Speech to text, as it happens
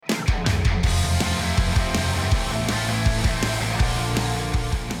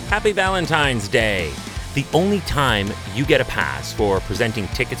Happy Valentine's Day! The only time you get a pass for presenting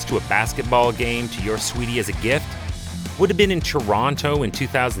tickets to a basketball game to your sweetie as a gift would have been in Toronto in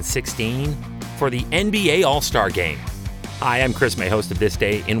 2016 for the NBA All-Star Game. Hi, I'm Chris May, host of This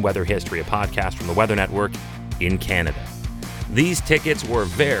Day in Weather History, a podcast from the Weather Network in Canada. These tickets were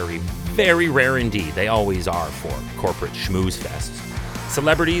very, very rare indeed. They always are for corporate schmooze fests.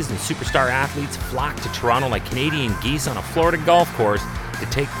 Celebrities and superstar athletes flock to Toronto like Canadian geese on a Florida golf course to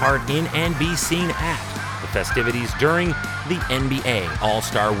take part in and be seen at the festivities during the NBA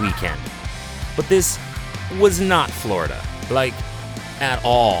All-Star Weekend. But this was not Florida, like at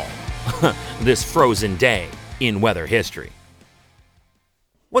all, this frozen day in weather history.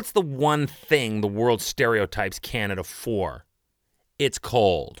 What's the one thing the world stereotypes Canada for? It's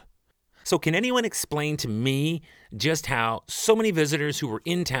cold. So can anyone explain to me just how so many visitors who were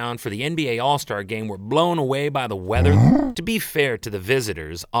in town for the NBA All-Star Game were blown away by the weather? To be fair to the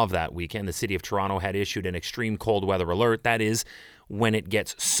visitors of that weekend, the city of Toronto had issued an extreme cold weather alert. That is, when it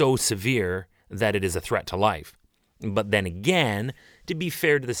gets so severe that it is a threat to life. But then again, to be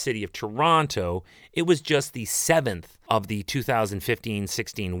fair to the city of Toronto, it was just the 7th of the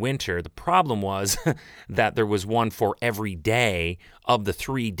 2015-16 winter. The problem was that there was one for every day of the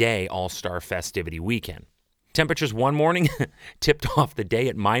 3-day All-Star festivity weekend. Temperatures one morning tipped off the day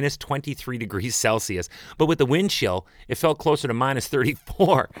at minus 23 degrees Celsius, but with the wind chill, it felt closer to minus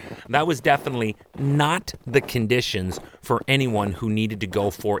 34. That was definitely not the conditions for anyone who needed to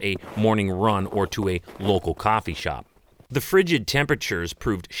go for a morning run or to a local coffee shop. The frigid temperatures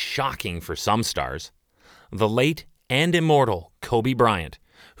proved shocking for some stars. The late and immortal Kobe Bryant,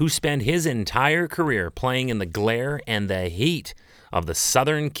 who spent his entire career playing in the glare and the heat of the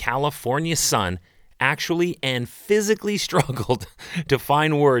Southern California sun, actually and physically struggled to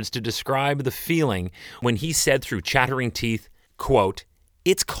find words to describe the feeling when he said through chattering teeth, quote,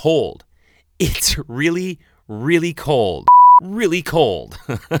 "It's cold. It's really, really cold. Really cold."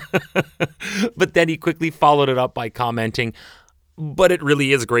 But then he quickly followed it up by commenting, "But it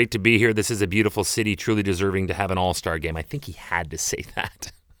really is great to be here. This is a beautiful city, truly deserving to have an all-star game." I think he had to say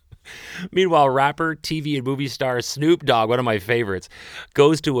that. Meanwhile, rapper, TV, and movie star Snoop Dogg, one of my favorites,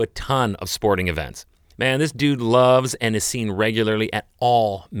 goes to a ton of sporting events. Man, this dude loves and is seen regularly at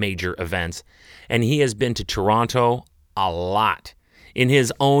all major events, and he has been to Toronto a lot. In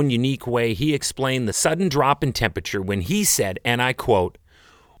his own unique way, he explained the sudden drop in temperature when he said, and I quote,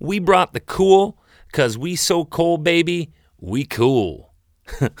 "We brought the cool, 'cause we so cold, baby, we cool."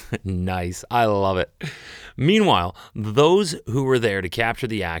 Nice. I love it. Meanwhile, those who were there to capture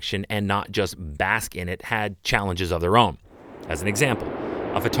the action and not just bask in it had challenges of their own. As an example,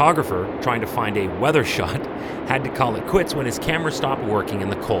 a photographer trying to find a weather shot had to call it quits when his camera stopped working in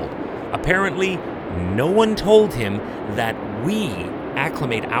the cold. Apparently, no one told him that we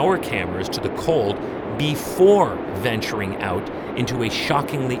acclimate our cameras to the cold before venturing out into a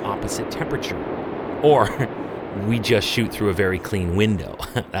shockingly opposite temperature. Or we just shoot through a very clean window.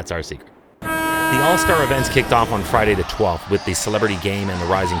 That's our secret. The All-Star events kicked off on Friday the 12th with the Celebrity Game and the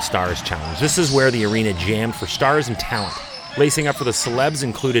Rising Stars Challenge. This is where the arena jammed for stars and talent. Lacing up for the celebs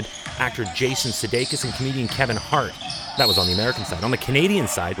included actor Jason Sudeikis and comedian Kevin Hart. That was on the American side. On the Canadian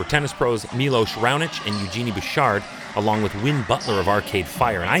side were tennis pros Milos Raonic and Eugenie Bouchard, along with Win Butler of Arcade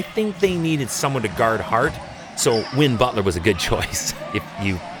Fire. And I think they needed someone to guard Hart, so Win Butler was a good choice, if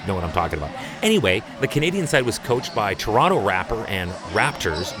you know what I'm talking about. Anyway, the Canadian side was coached by Toronto rapper and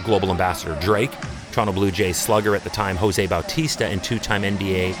Raptors global ambassador Drake, Toronto Blue Jays slugger at the time Jose Bautista, and two-time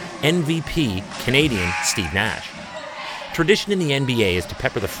NBA MVP Canadian Steve Nash. Tradition in the NBA is to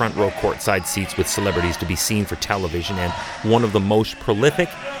pepper the front row courtside seats with celebrities to be seen for television, and one of the most prolific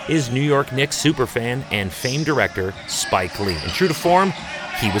is New York Knicks superfan and famed director Spike Lee. And true to form,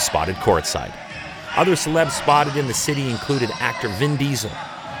 he was spotted courtside. Other celebs spotted in the city included actor Vin Diesel,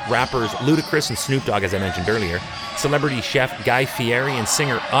 rappers Ludacris and Snoop Dogg, as I mentioned earlier, celebrity chef Guy Fieri and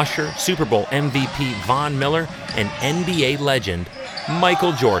singer Usher, Super Bowl MVP Von Miller, and NBA legend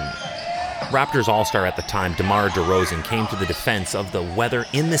Michael Jordan. Raptors All-Star at the time, DeMar DeRozan, came to the defense of the weather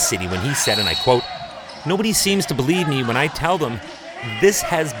in the city when he said, and I quote, "Nobody seems to believe me when I tell them this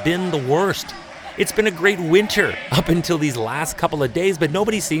has been the worst. It's been a great winter up until these last couple of days, but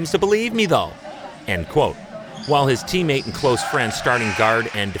nobody seems to believe me though." End quote. While his teammate and close friend, starting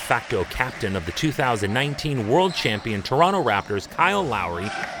guard and de facto captain of the 2019 world champion Toronto Raptors, Kyle Lowry,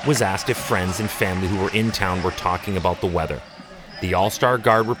 was asked if friends and family who were in town were talking about the weather. The All-Star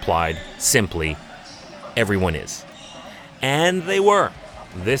guard replied simply, "Everyone is." And they were,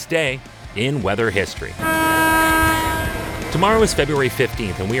 this day in weather history. Tomorrow is February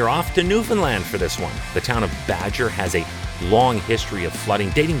 15th, and we are off to Newfoundland for this one. The town of Badger has a long history of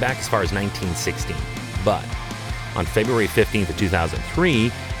flooding dating back as far as 1916. But on February 15th of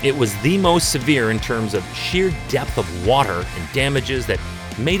 2003, it was the most severe in terms of sheer depth of water and damages that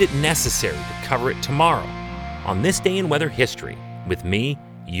made it necessary to cover it tomorrow on This Day in Weather History with me,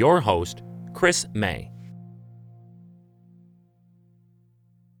 your host, Chris May.